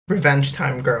Revenge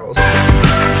time, girls.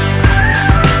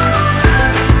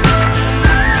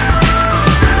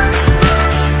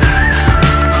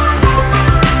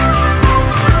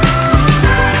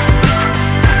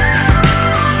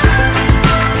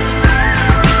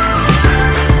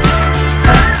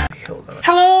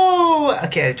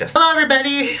 Okay, hello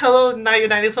everybody, hello Now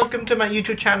United, welcome to my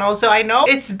YouTube channel. So I know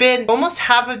it's been almost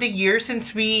half of the year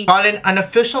since we got an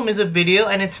official music video,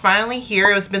 and it's finally here.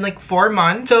 It's been like 4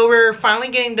 months, so we're finally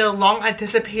getting the long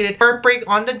anticipated Heartbreak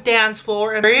on the dance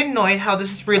floor. I'm very annoyed how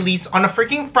this is released on a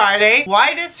freaking Friday.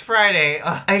 Why this Friday?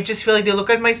 I just feel like they look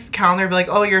at my calendar and be like,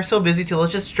 oh, you're so busy, so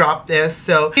let's just drop this.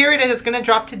 So here it is, it's gonna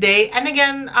drop today, and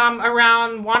again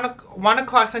around 1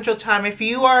 o'clock Central Time. If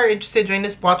you are interested in joining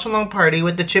this watch along party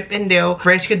with the Chip and Dale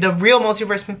Rescue the Real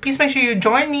Multiverse, please make sure you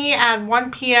join me at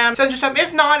 1 p.m. Central Time.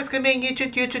 If not, it's gonna be a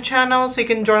YouTube channel, so you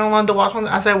can join along to watch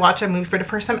as I watch a movie for the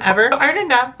first time ever. So other than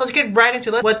that, let's get right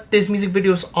into it. What this music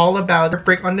video is all about.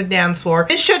 Heartbreak on the dance floor.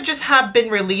 It should just have been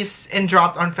released and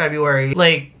dropped on February,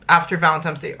 like after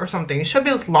Valentine's Day or something. It should be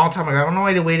a long time ago. I don't know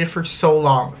why they waited for so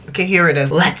long. Okay, here it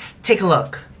is. Let's take a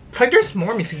look. I feel like there's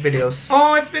more music videos.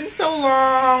 Oh, it's been so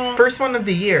long. First one of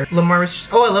the year. Lamar was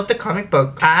oh, I love the comic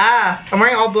book. Ah, I'm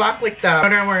wearing all black like that.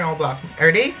 I'm wearing all black.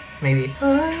 Are they? Maybe.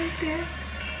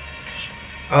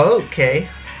 Oh, okay.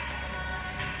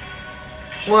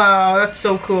 Wow, that's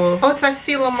so cool. Oh, it's nice to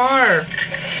see Lamar.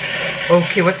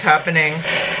 Okay, what's happening?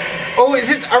 Oh,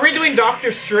 are we doing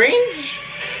Doctor Strange?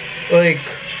 Like,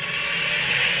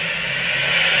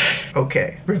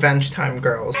 okay. Revenge time,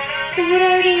 girls.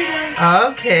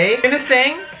 Okay. You gonna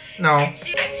sing? No.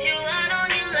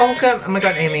 Oh god, oh my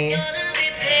god, Amy.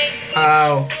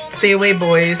 Oh. Stay away,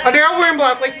 boys. Oh, they're all wearing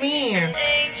black like me.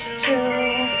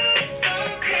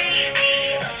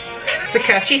 It's a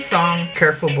catchy song.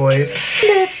 Careful, boys.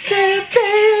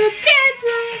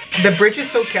 The bridge is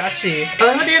so catchy. I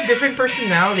love how they have different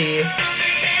personality.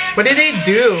 What did they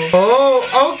do?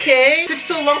 Oh, okay. It took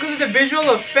so long because of the visual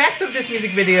effects of this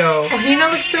music video. Oh, Hina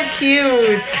looks so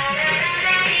cute.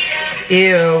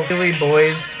 Ew. Silly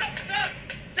boys.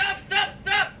 Stop.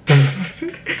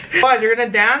 What, you're gonna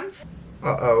dance?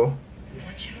 Uh-oh.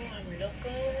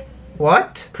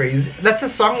 What? Crazy. That's a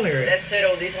song lyric. Let's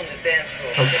settle this on the dance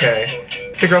floor.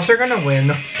 Okay. The girls are gonna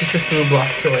win. Just a few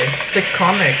blocks away. It's a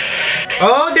comic.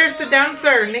 Oh, there's the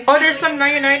dancer. Oh, there's some Now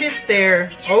Uniteds there.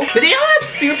 Oh, do they all have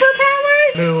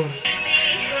superpowers? Move.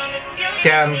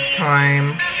 Dance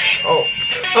time.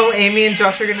 Oh, Amy and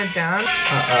Josh are gonna dance.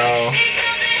 Uh-oh.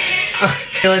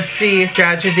 Okay, let's see.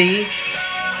 Tragedy.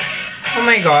 Oh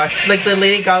my gosh. Like the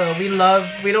Lady Gaga,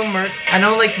 I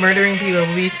know like murdering people,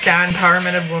 we stand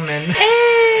empowerment of women.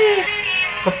 Hey!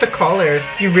 What the colors?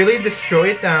 You really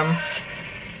destroyed them.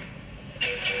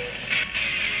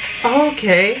 Oh,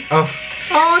 okay. Oh,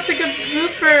 it's like a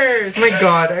bloopers. Oh my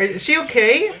god, is she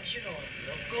okay?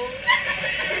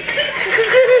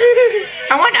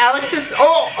 I want Alex to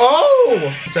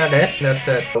oh! Is that it? That's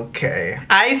it. Okay.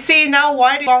 I see now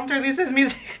why they long to release this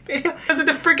music video. Because of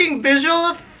the freaking visual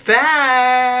effects.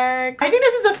 I think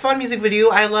this is a fun music video.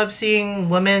 I love seeing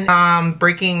women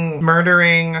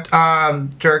murdering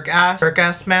jerk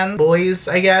ass men, boys,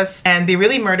 I guess, and they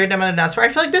really murdered them on the dance floor. I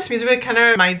feel like this music video kind of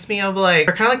reminds me of like,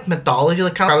 they're kind of like mythology,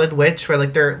 like kind of Scarlet Witch, where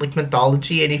like they're like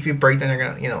mythology, and if you break them, they're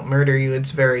gonna, you know, murder you. It's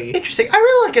very interesting. I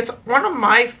really like it. It's one of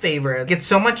my favorites. It's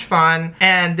so much fun,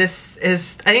 and this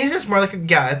is, I think it's just more like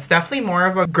it's definitely more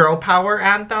of a girl power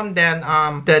anthem than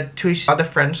the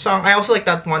French song. I also like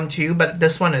that one too, but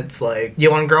this one, it's like,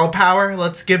 you want girl power?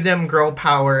 Let's give them girl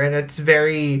power. And it's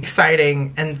very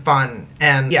exciting and fun.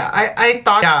 And yeah, I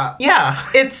thought, yeah,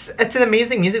 it's an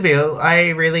amazing music video.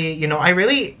 I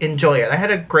really enjoy it. I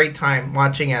had a great time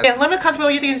watching it. Yeah, let me comment below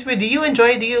what you think of this video. Do you enjoy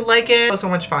it? Do you like it? It was so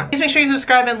much fun. Please make sure you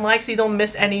subscribe and like so you don't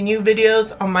miss any new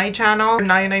videos on my channel.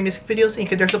 99 music videos, and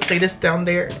there's a playlist down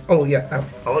there. Oh yeah,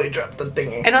 I dropped the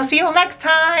thingy. And I'll see you next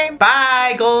time.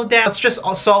 Bye. Go dance. Let's just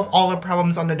solve all the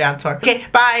problems on the dance floor. Okay,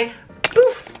 bye.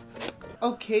 Poof.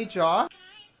 Okay, Josh.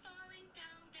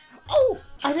 Oh,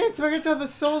 I didn't expect it to have a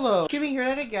solo. Can we hear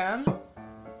that again?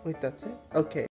 Wait, that's it? Okay.